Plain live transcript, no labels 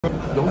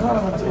영상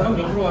하나 같이 형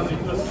옆으로 와서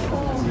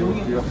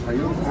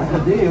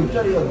내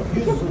옆자리가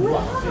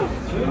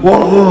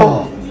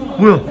와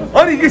뭐야?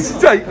 아니 이게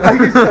진짜 이게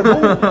진짜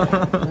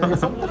너무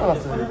쏙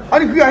들어갔어요.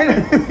 아니 그게 아니라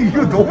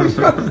이거 너무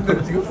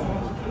심하신데 지금.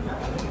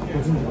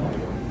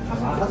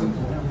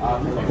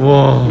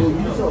 와.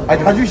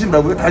 아니 다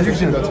주신다고요? 다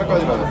주시는.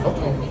 차까지 맞았어?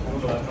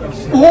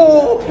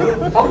 오.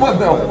 한 번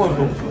더, 한 번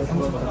더.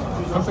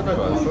 3차까지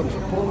맞았어?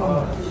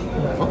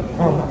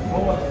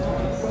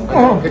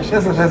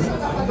 됐어.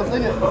 더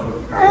세게.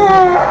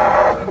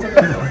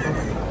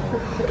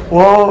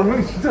 와,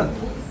 형 진짜.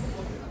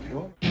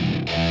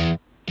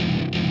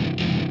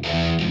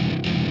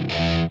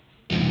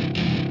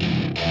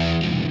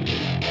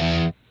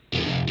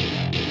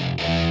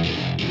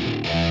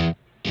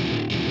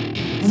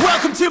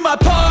 Welcome to my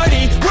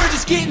party, we're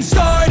just getting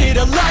started.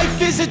 A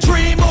life is a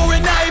dream or a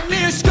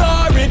nightmare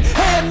scarring.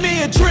 Hand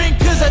me a drink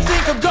cause I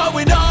think I'm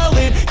going all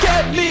in.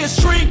 Get me a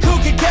shrink who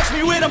can catch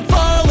me when I'm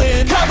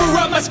falling. Cover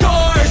up my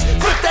scars,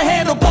 flip the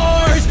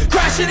handlebars.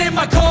 Crashing in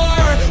my car,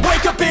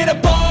 wake up in a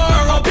bar.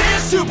 I'll be a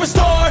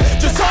superstar,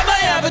 just on my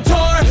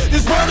avatar.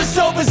 This world is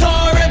so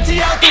bizarre,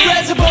 empty out the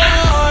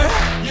reservoir.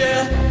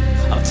 Yeah,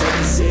 I'm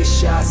taking 6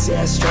 shots,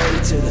 yeah,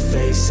 straight to the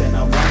face. And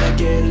I wanna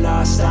get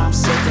lost, I'm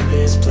sick of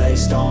this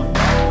place. Don't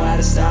know how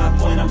to stop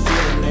when I'm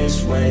feeling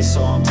this way.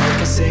 So I'm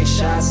taking 6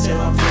 shots till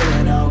I'm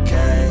feeling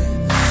okay.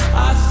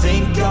 I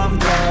think I'm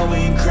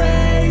going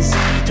crazy,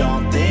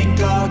 don't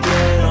think I'll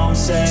get home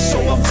safe. So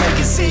I'm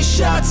taking 6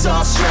 shots,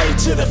 all straight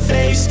to the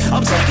face.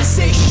 I'm taking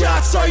 6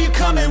 shots, are you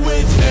coming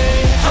with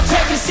me? I'm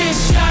taking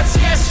 6 shots,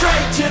 yeah,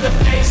 straight to the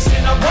face.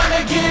 And I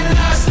wanna get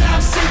lost,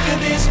 I'm sick of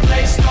this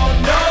place.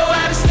 Don't know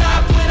how to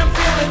stop when I'm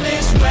feeling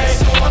this way.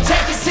 So I'm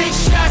taking 6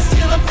 shots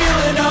till I'm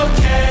feeling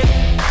okay.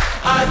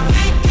 I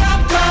think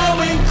I'm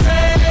going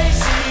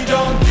crazy,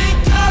 don't think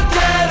I'll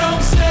get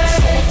home safe.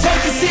 So I'm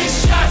taking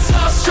 6 shots,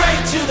 all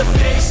straight to the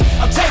face.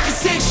 I'm taking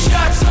 6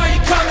 shots, are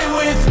you coming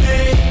with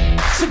me?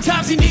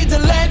 Sometimes you need to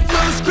let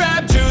loose,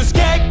 grab juice,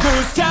 get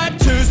goose,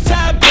 tattoos,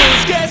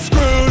 taboos, get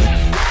screwed.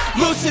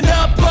 Loosen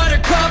up,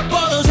 buttercup,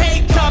 all those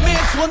hate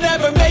comments will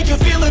never make you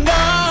feel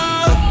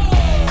enough.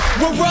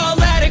 We're all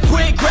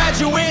adequate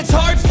graduates,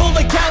 heart full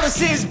of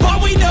calluses,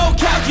 but we know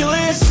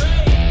calculus.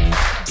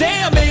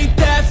 Damn, ain't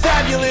that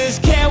fabulous?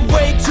 Can't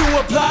wait to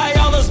apply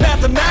all those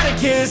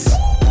mathematicus.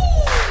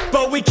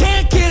 But we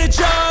can't get a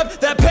job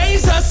that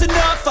pays us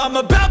enough. I'm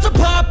about to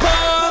pop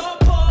off.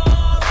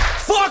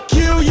 Fuck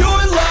you,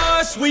 you're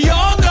lost. We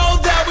all know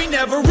that we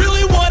never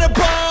really want a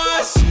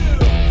boss.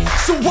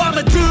 So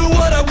I'ma do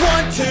what I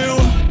want to,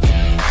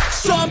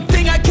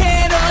 something I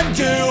can't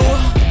undo.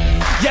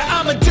 Yeah,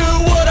 I'ma do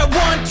what I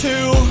want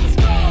to,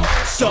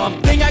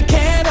 something I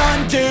can't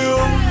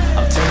undo.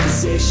 I'm taking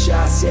 6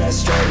 shots, yeah,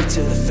 straight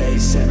to the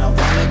face. And I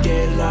wanna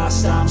get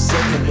lost, I'm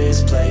sick of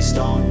this place.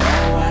 Don't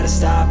know how to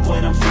stop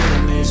when I'm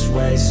feeling this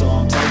way. So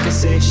I'm taking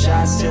 6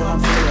 shots till I'm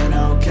feeling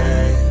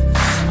okay.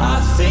 I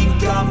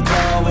think I'm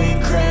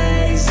going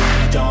crazy,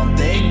 don't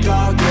think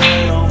I'll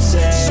get home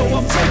safe. So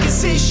I'm taking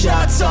 6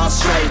 shots, all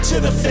straight to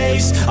the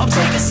face. I'm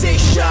taking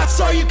 6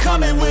 shots, are you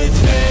coming with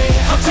me?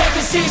 I'm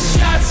taking 6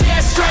 shots, yeah,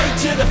 straight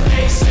to the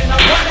face. And I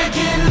wanna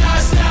get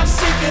lost, I'm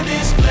sick of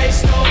this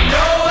place. Don't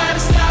know how to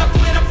stop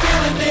when I'm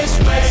feeling this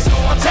way. So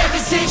I'm taking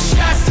 6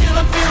 shots till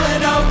I'm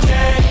feeling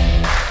okay.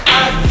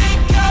 I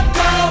think I'm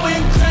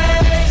going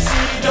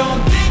crazy, don't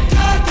think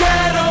I'll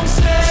get home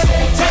safe. So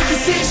I'm taking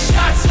 6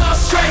 shots, all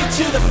straight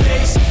to the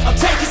face. I'm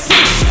taking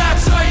 6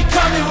 shots, are you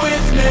coming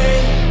with me?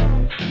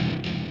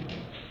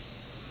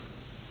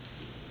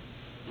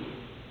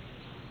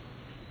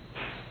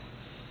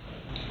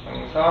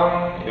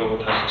 항상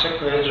요거 다시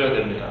체크해 줘야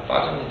됩니다.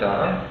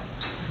 빠집니다.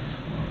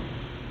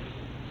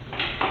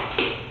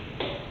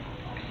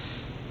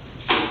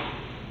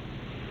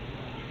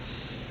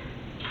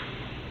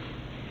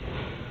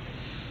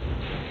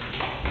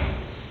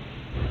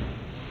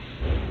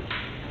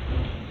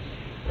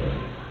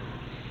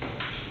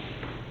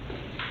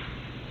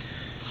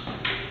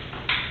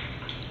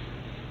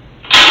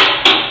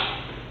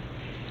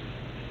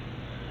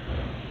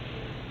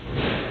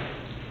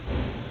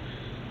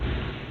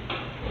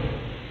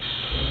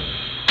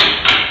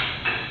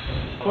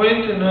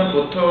 포인트는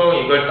보통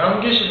이걸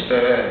당기실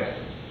때,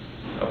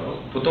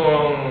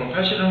 보통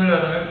팔씨름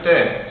훈련을 할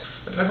때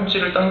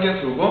팔꿈치를 당겨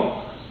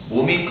두고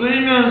몸이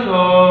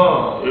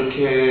끌면서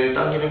이렇게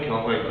당기는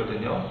경우가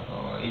있거든요.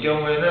 이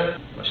경우에는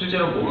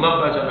실제로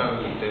몸만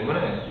빠져나가기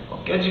때문에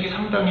깨지기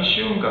상당히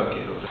쉬운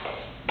각기로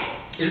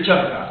이렇게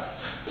합니다.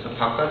 그래서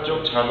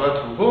바깥쪽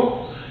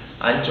잡아두고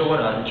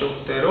안쪽은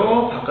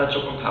안쪽대로,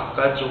 바깥쪽은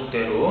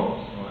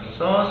바깥쪽대로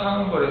해서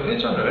상완거리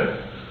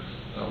회전을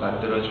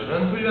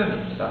만들어주는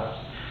훈련입니다.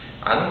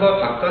 안과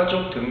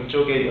바깥쪽 등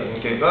쪽의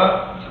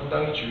연계가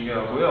상당히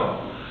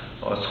중요하고요.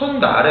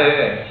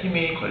 손날에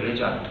힘이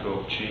걸리지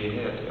않도록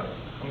주의해야 돼요.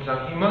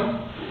 항상 힘은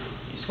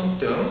이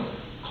손등,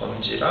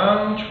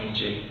 검지랑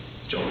중지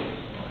쪽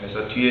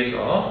해서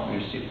뒤에서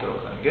밀 수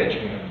있도록 하는 게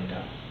중요합니다.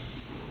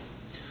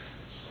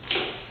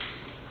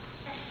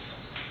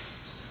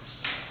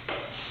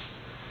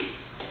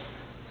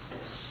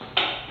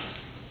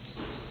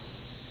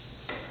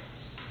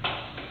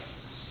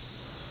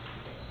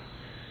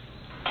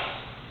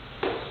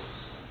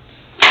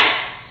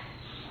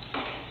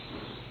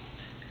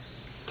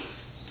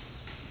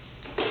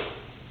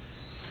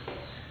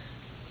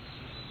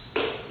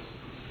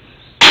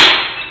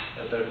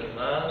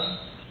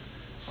 8개만.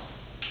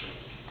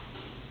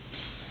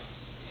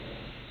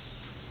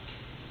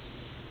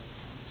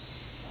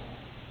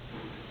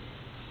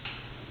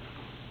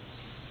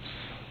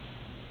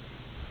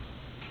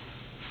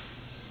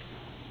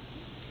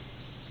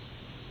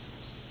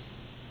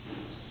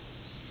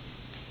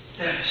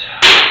 자.